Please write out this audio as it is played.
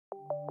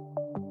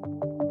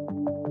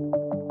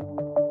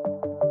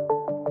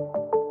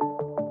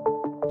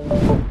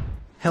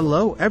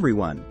Hello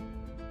everyone!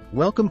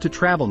 Welcome to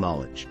Travel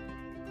Knowledge.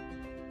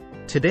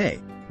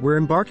 Today, we're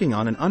embarking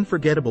on an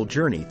unforgettable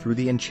journey through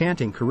the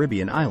enchanting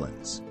Caribbean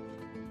islands.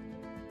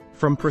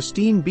 From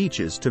pristine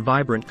beaches to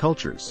vibrant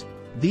cultures,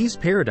 these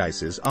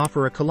paradises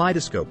offer a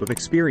kaleidoscope of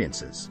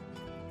experiences.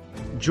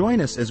 Join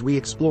us as we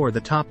explore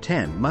the top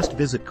 10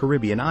 must-visit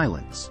Caribbean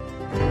islands.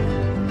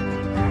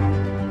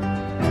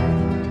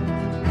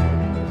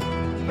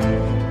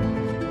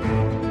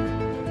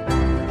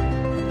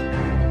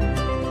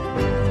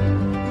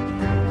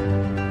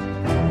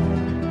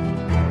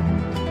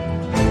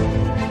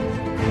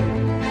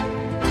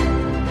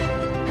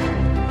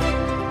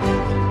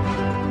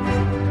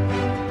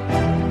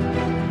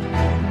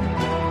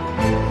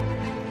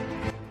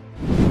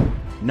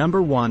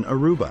 Number 1.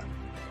 Aruba.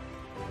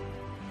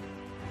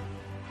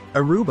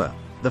 Aruba,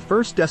 the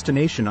first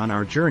destination on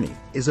our journey,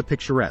 is a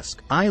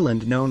picturesque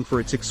island known for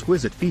its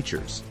exquisite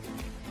features.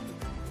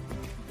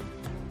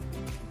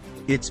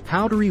 Its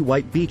powdery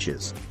white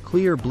beaches,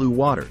 clear blue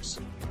waters,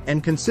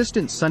 and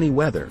consistent sunny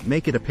weather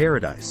make it a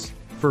paradise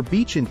for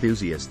beach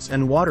enthusiasts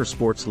and water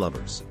sports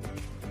lovers.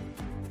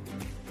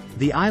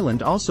 The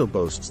island also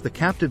boasts the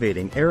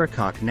captivating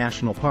Aracock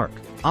National Park,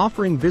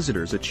 offering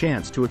visitors a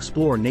chance to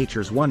explore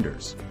nature's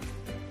wonders.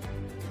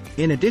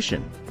 In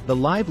addition, the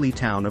lively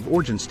town of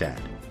Oranjestad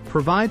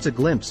provides a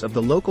glimpse of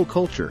the local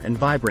culture and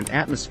vibrant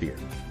atmosphere.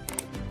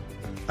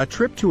 A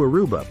trip to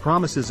Aruba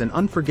promises an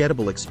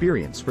unforgettable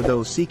experience for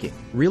those seeking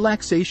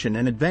relaxation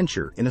and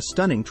adventure in a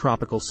stunning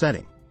tropical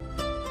setting.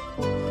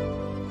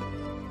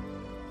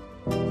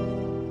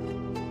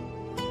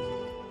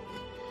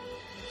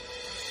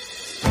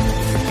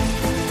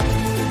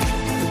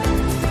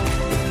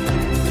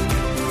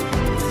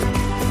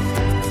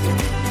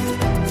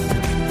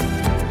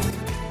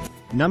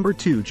 Number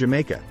 2.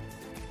 Jamaica.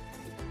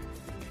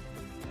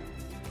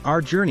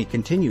 Our journey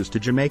continues to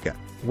Jamaica,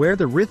 where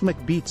the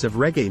rhythmic beats of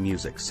reggae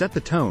music set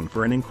the tone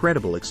for an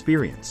incredible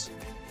experience.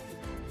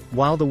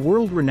 While the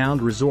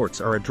world-renowned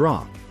resorts are a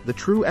draw, the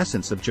true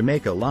essence of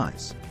Jamaica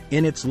lies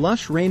in its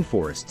lush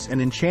rainforests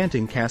and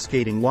enchanting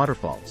cascading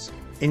waterfalls,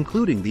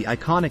 including the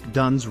iconic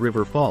Dunn's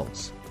River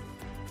Falls.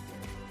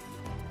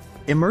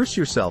 Immerse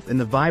yourself in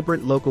the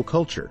vibrant local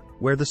culture,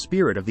 where the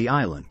spirit of the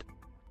island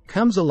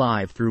comes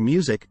alive through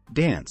music,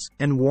 dance,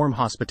 and warm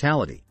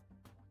hospitality.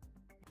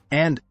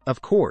 And,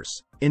 of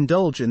course,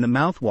 indulge in the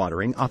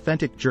mouthwatering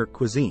authentic jerk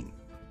cuisine,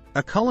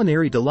 a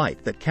culinary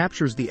delight that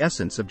captures the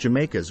essence of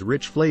Jamaica's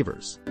rich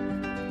flavors.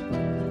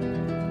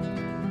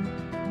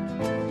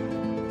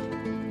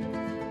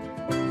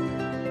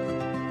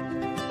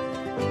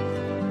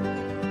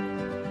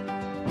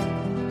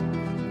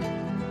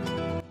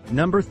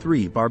 Number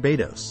 3.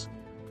 Barbados.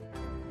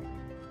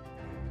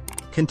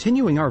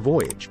 Continuing our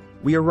voyage,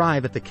 we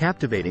arrive at the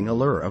captivating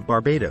allure of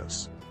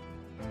Barbados.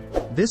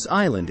 This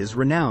island is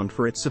renowned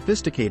for its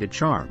sophisticated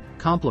charm,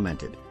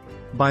 complemented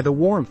by the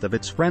warmth of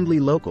its friendly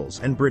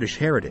locals and British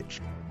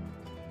heritage.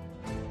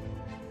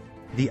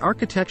 The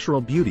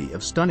architectural beauty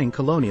of stunning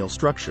colonial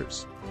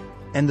structures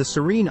and the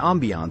serene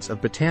ambiance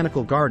of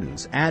botanical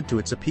gardens add to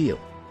its appeal.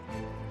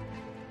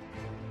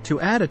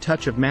 To add a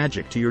touch of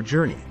magic to your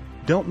journey,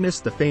 don't miss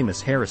the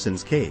famous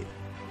Harrison's Cave,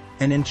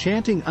 an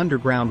enchanting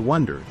underground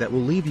wonder that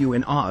will leave you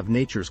in awe of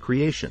nature's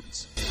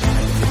creations.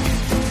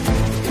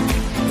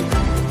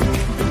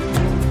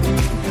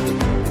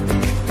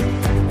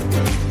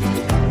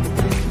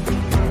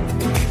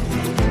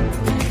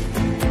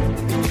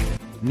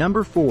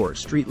 Number 4.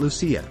 St.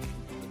 Lucia.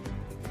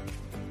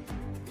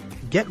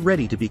 Get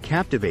ready to be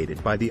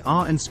captivated by the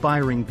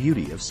awe-inspiring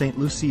beauty of St.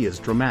 Lucia's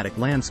dramatic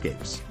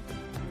landscapes.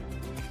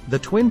 The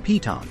Twin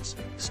Pitons,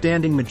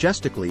 standing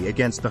majestically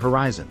against the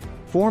horizon,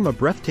 form a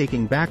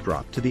breathtaking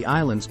backdrop to the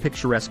island's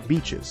picturesque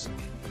beaches.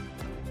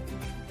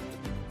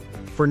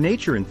 For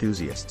nature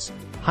enthusiasts,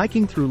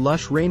 hiking through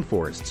lush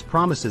rainforests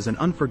promises an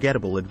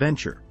unforgettable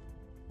adventure.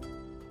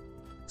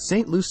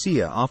 St.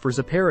 Lucia offers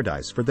a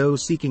paradise for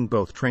those seeking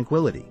both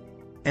tranquility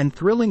and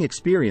thrilling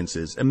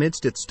experiences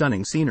amidst its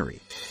stunning scenery.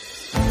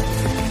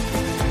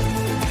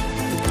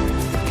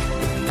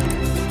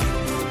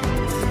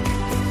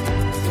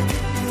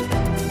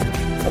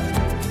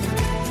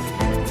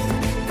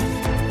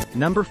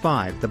 Number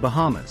 5. The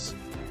Bahamas.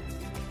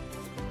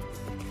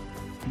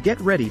 Get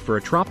ready for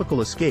a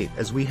tropical escape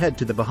as we head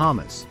to the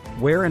Bahamas,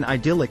 where an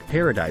idyllic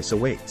paradise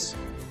awaits.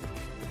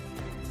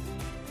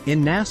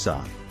 In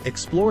Nassau,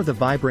 explore the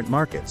vibrant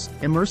markets,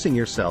 immersing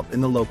yourself in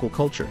the local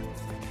culture.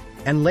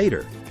 And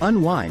later,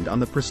 unwind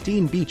on the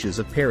pristine beaches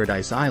of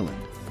Paradise Island.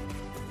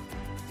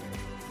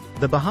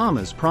 The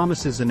Bahamas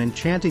promises an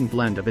enchanting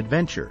blend of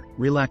adventure,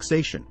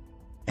 relaxation,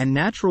 and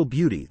natural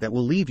beauty that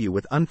will leave you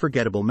with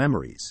unforgettable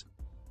memories.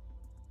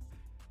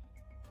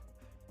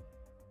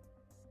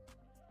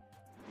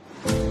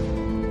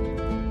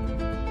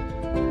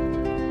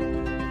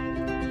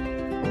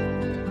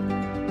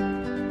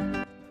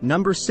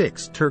 Number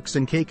 6. Turks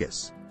and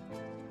Caicos.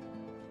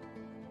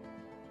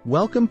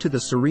 Welcome to the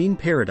serene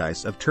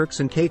paradise of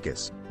Turks and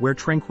Caicos, where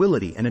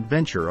tranquility and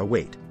adventure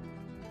await.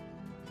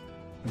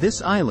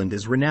 This island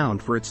is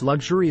renowned for its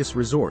luxurious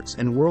resorts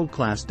and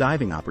world-class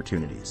diving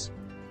opportunities,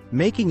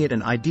 making it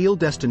an ideal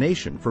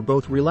destination for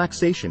both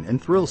relaxation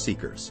and thrill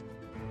seekers.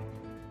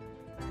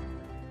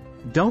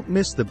 Don't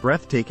miss the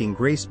breathtaking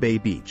Grace Bay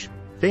Beach,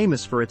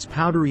 famous for its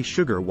powdery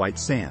sugar-white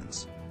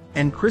sands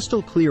and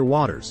crystal-clear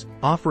waters,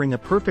 offering a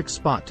perfect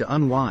spot to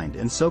unwind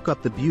and soak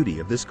up the beauty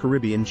of this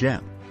Caribbean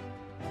gem.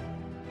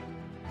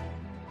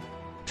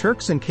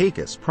 Turks and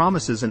Caicos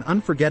promises an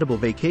unforgettable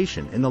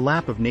vacation in the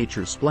lap of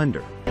nature's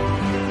splendor.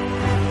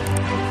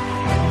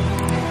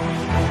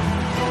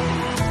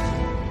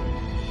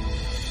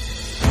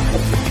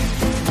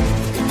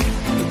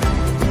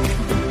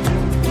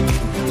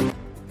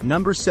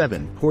 Number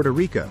 7. Puerto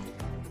Rico.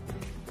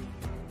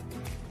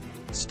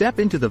 Step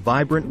into the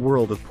vibrant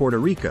world of Puerto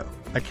Rico,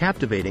 a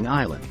captivating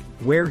island,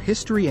 where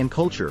history and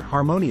culture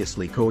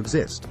harmoniously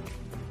coexist.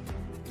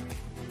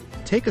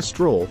 Take a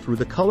stroll through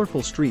the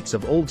colorful streets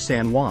of Old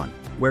San Juan,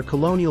 where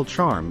colonial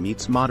charm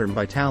meets modern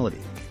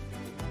vitality.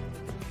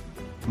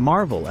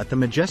 Marvel at the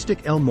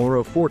majestic El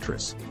Morro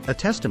Fortress, a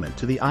testament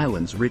to the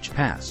island's rich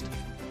past.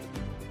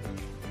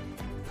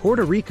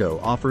 Puerto Rico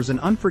offers an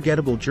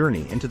unforgettable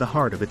journey into the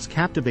heart of its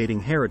captivating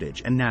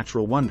heritage and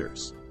natural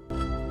wonders.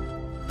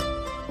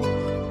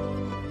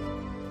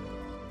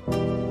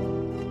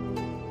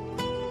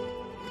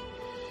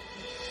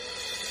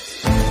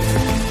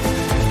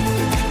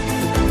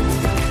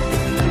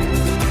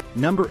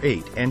 Number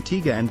 8.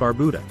 Antigua and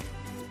Barbuda.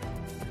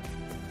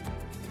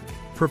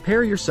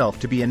 Prepare yourself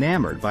to be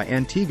enamored by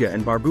Antigua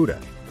and Barbuda,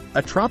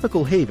 a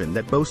tropical haven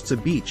that boasts a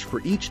beach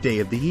for each day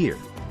of the year.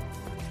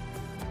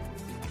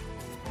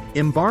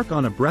 Embark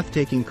on a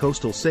breathtaking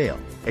coastal sail,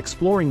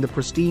 exploring the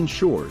pristine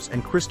shores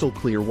and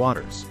crystal-clear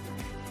waters.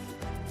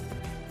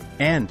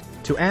 And,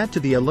 to add to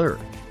the allure,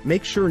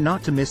 make sure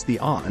not to miss the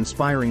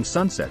awe-inspiring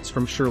sunsets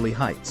from Shirley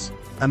Heights,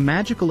 a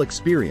magical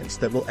experience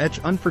that will etch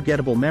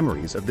unforgettable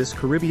memories of this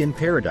Caribbean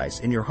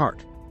paradise in your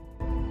heart.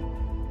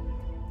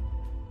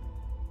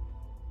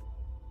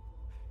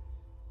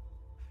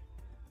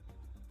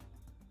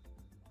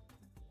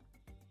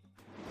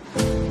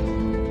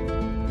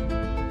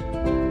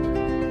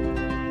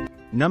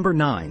 Number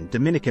 9.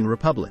 Dominican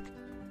Republic.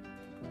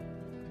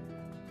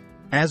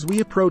 As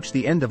we approach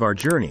the end of our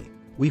journey,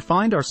 we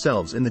find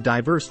ourselves in the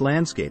diverse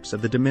landscapes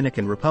of the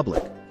Dominican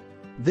Republic.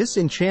 This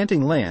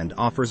enchanting land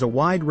offers a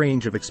wide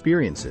range of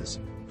experiences,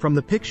 from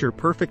the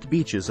picture-perfect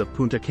beaches of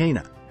Punta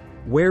Cana,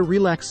 where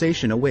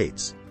relaxation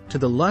awaits, to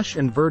the lush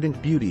and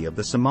verdant beauty of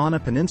the Samana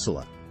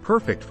Peninsula,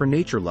 perfect for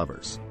nature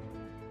lovers.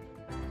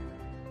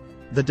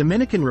 The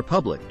Dominican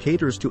Republic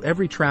caters to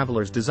every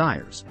traveler's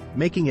desires,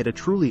 making it a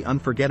truly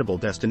unforgettable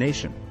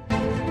destination.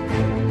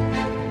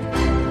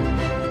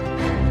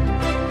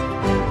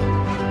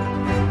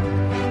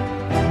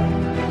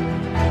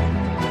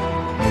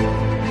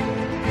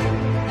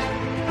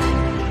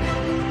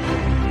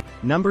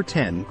 Number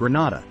 10.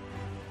 Grenada.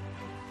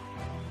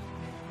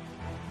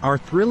 Our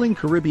thrilling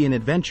Caribbean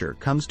adventure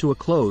comes to a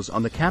close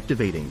on the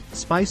captivating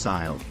Spice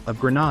Isle of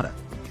Grenada.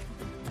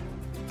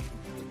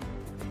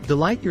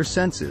 Delight your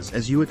senses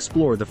as you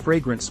explore the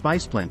fragrant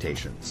spice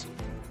plantations,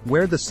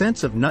 where the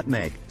scents of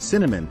nutmeg,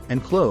 cinnamon,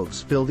 and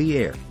cloves fill the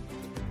air.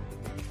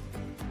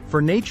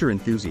 For nature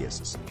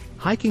enthusiasts,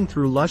 hiking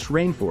through lush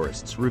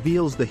rainforests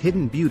reveals the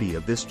hidden beauty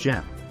of this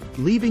gem,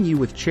 leaving you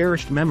with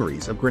cherished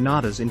memories of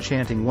Grenada's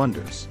enchanting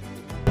wonders.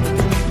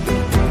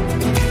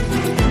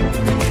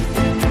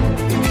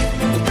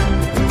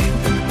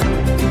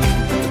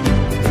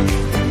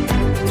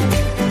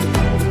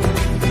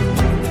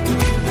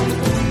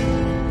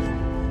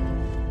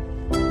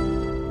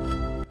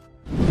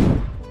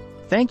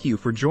 Thank you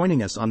for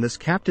joining us on this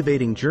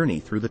captivating journey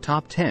through the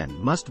top 10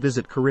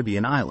 must-visit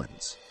Caribbean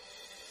islands.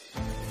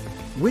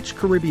 Which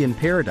Caribbean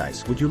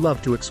paradise would you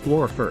love to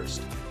explore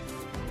first?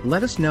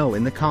 Let us know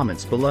in the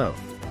comments below.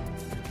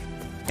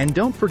 And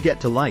don't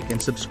forget to like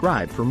and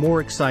subscribe for more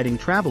exciting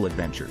travel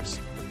adventures.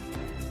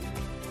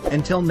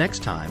 Until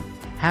next time,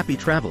 happy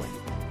traveling!